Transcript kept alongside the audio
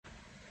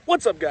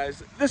What's up,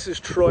 guys? This is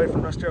Troy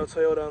from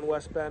Toyota in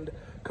West Bend,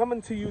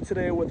 coming to you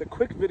today with a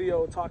quick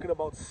video talking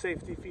about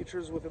safety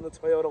features within the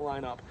Toyota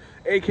lineup,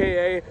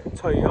 aka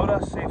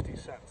Toyota Safety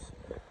Sense.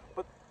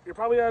 But you're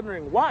probably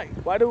wondering why?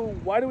 Why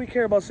do we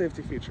care about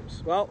safety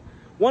features? Well,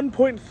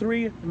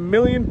 1.3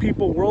 million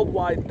people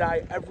worldwide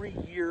die every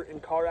year in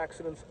car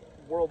accidents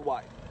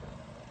worldwide.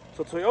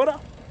 So Toyota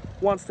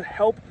wants to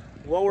help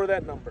lower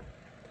that number.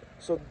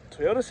 So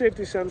Toyota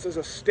Safety Sense is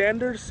a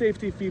standard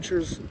safety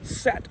features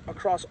set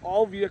across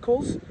all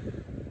vehicles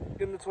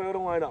in the Toyota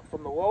lineup.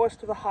 From the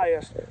lowest to the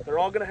highest, they're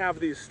all going to have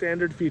these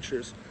standard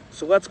features.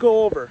 So let's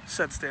go over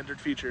said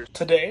standard features.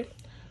 Today,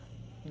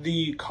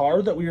 the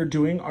car that we are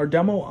doing our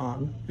demo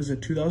on is a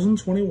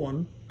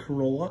 2021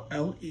 Corolla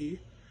LE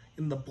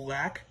in the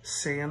black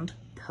sand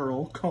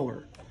pearl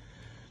color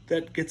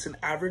that gets an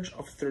average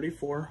of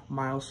 34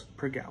 miles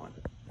per gallon.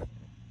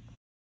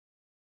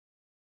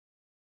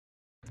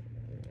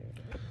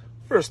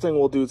 First thing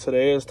we'll do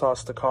today is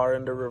toss the car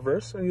into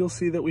reverse, and you'll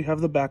see that we have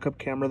the backup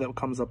camera that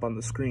comes up on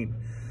the screen.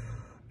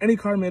 Any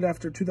car made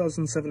after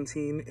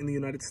 2017 in the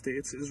United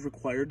States is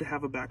required to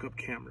have a backup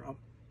camera.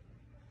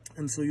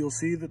 And so you'll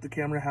see that the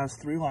camera has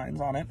 3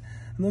 lines on it,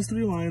 and those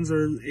 3 lines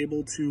are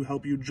able to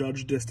help you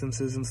judge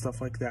distances and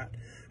stuff like that.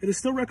 It is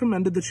still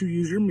recommended that you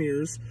use your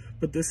mirrors,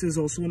 but this is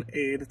also an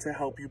aid to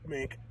help you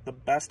make the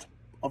best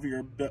of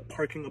your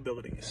parking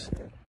abilities.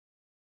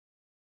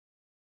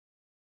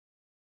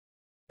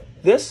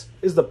 This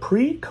is the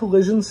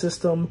pre-collision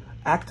system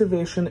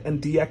activation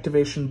and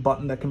deactivation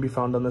button that can be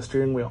found on the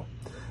steering wheel.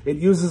 It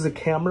uses a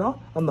camera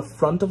on the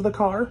front of the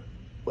car,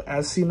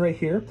 as seen right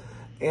here,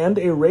 and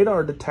a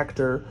radar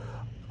detector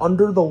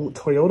under the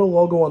Toyota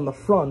logo on the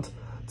front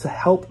to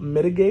help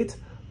mitigate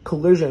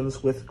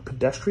collisions with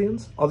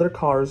pedestrians, other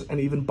cars,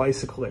 and even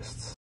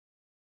bicyclists.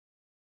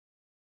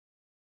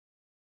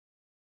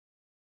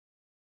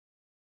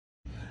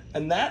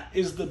 And that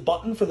is the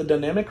button for the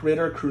Dynamic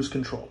Radar Cruise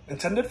Control.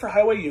 Intended for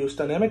highway use,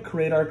 Dynamic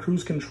Radar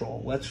Cruise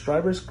Control lets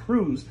drivers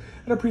cruise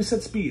at a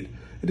preset speed.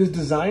 It is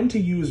designed to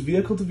use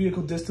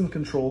vehicle-to-vehicle distance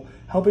control,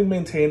 helping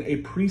maintain a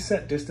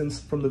preset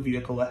distance from the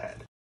vehicle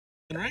ahead.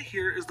 And right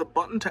here is the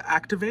button to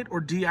activate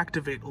or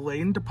deactivate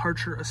Lane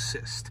Departure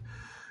Assist.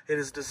 It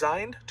is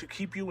designed to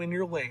keep you in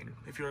your lane.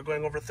 If you are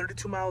going over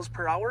 32 miles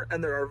per hour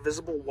and there are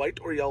visible white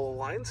or yellow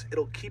lines,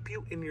 it'll keep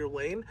you in your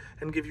lane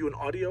and give you an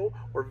audio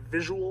or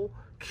visual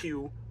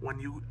cue when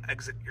you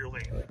exit your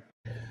lane.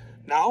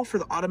 Now for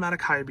the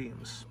automatic high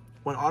beams.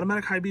 When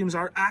automatic high beams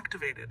are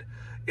activated,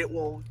 it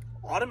will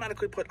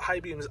automatically put high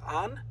beams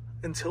on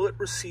until it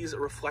receives a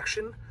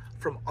reflection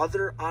from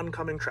other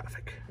oncoming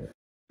traffic.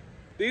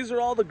 These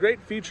are all the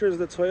great features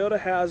that Toyota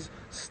has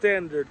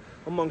standard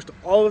amongst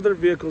all of their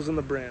vehicles in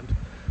the brand.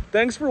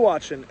 Thanks for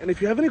watching, and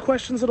if you have any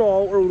questions at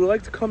all or would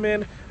like to come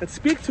in and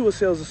speak to a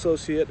sales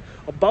associate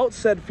about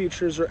said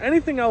features or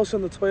anything else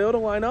in the Toyota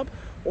lineup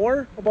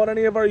or about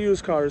any of our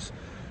used cars,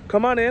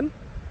 come on in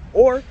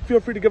or feel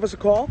free to give us a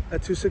call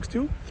at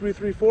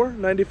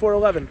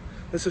 262-334-9411.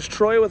 This is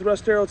Troy with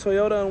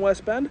Toyota in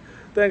West Bend.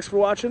 Thanks for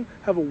watching.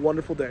 Have a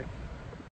wonderful day.